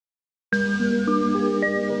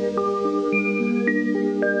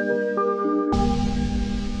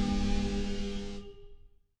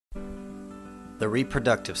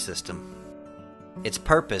reproductive system. Its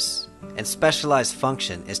purpose and specialized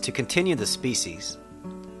function is to continue the species.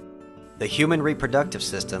 The human reproductive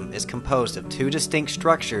system is composed of two distinct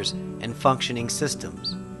structures and functioning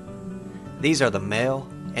systems. These are the male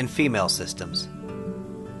and female systems.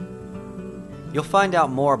 You'll find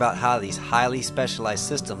out more about how these highly specialized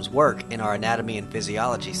systems work in our Anatomy and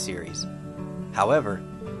Physiology series. However,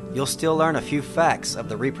 you'll still learn a few facts of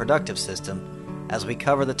the reproductive system as we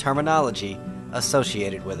cover the terminology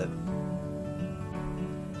associated with it.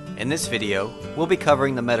 In this video, we'll be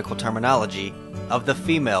covering the medical terminology of the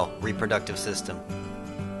female reproductive system.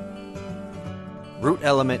 Root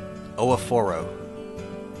element oophoro.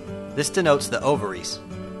 This denotes the ovaries.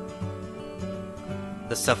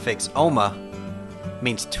 The suffix oma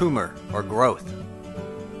means tumor or growth.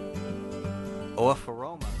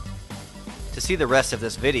 Oophorectomy. To see the rest of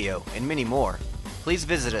this video and many more, please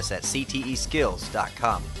visit us at CTE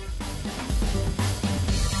Skills.com.